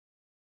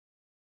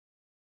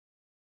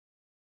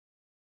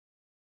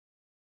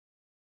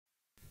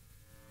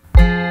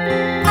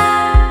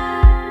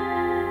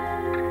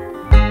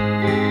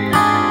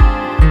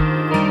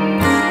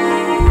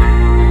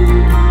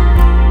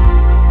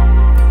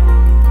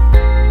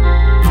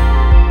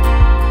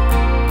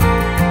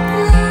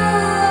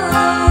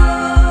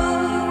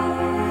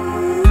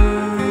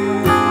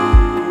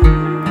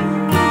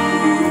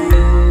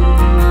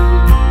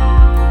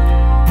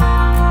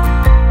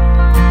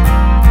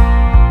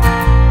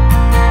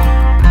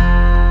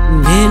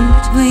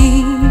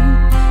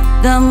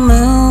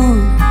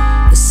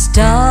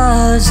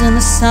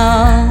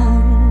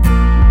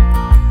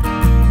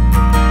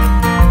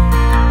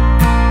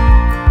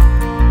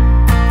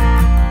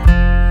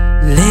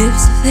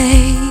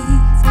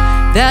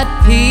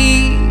that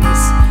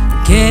peace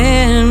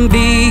can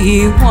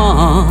be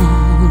won.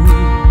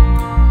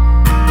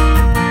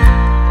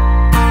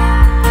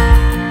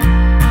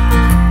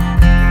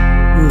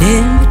 And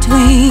in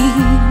between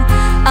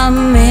a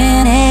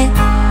minute,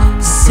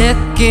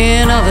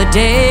 second of a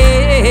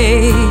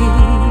day,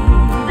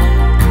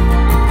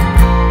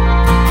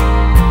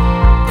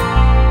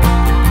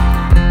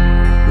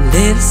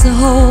 lives the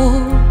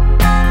hope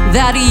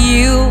that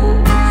you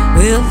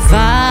will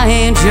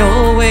find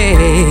your way.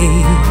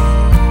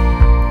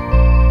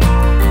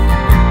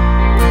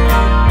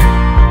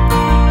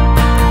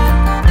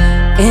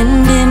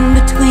 And in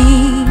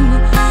between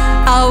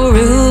a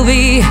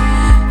ruby,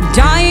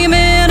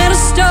 diamond, and a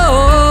stone,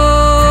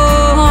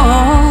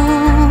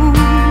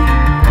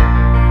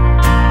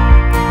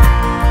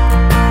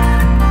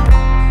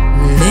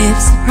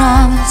 lives the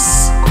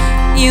promise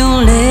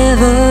you'll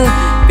never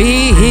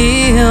be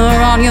here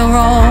on your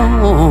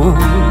own.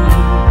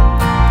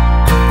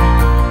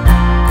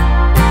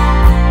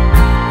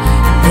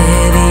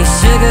 Baby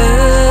sugar,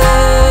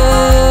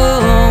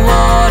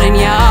 wardens,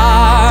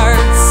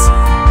 yards,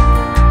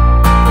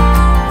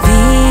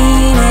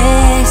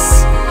 Venus,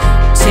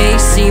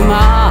 chasing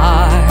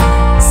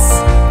Mars.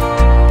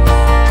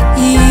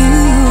 You,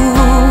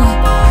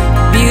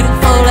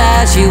 beautiful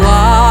as you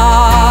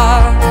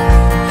are,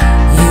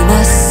 you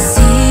must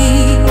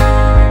see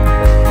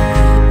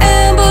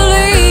and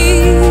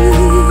believe.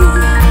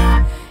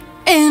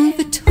 In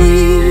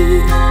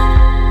between,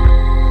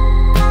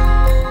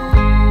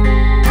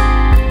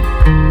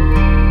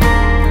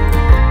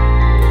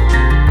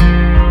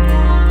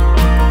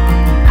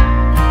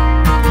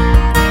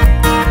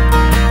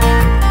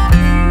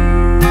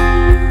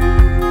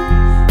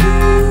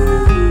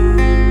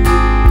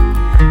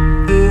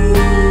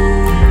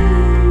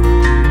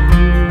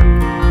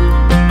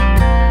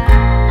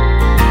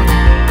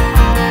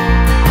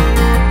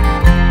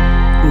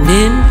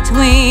 in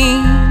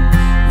between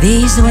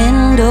these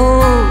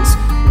windows,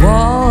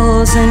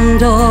 walls, and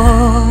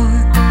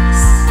doors,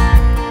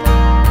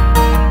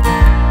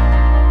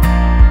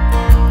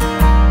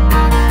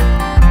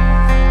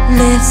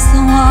 lives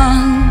the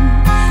one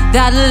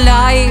that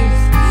life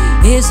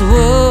is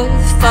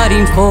worth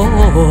fighting for.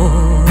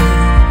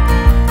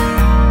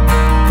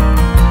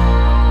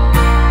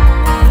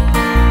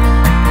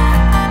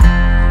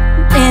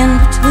 In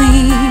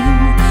between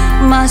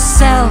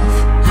myself,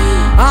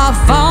 our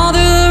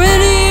Father,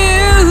 and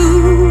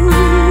you,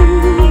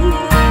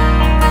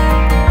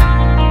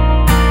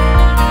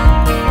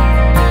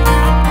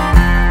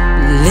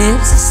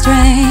 lives the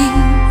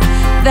strength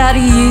that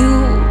you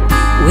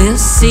will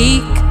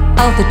seek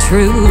of the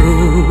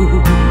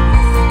truth.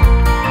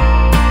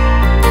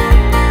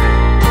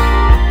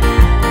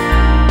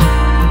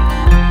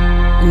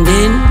 And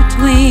in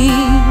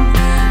between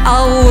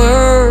a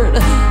word,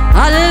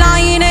 a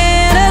line,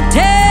 and a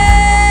tale,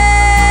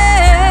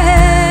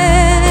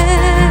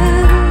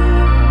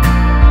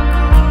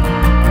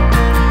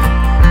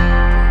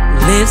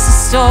 lives the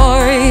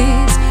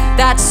stories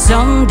that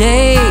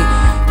someday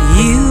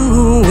you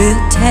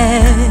will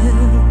tell.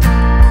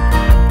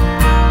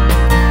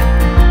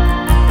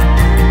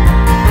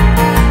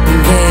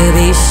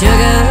 Baby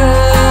sugar,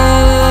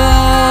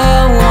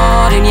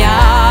 wardens,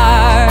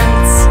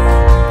 yards,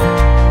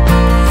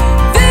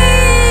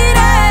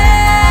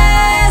 Venus,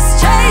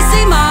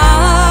 chasing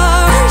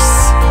Mars.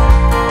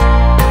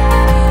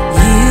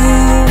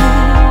 You,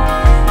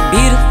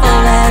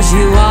 beautiful as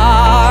you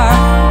are,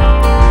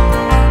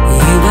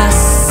 you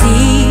must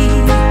see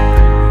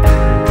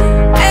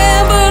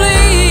and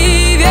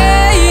believe.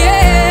 Yeah,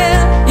 yeah,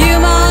 you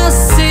must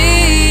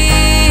see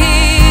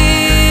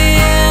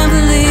and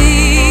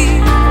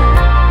believe.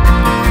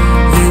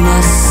 You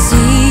must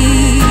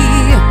see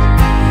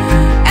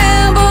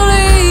and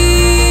believe.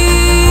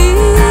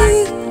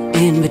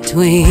 In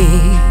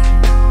between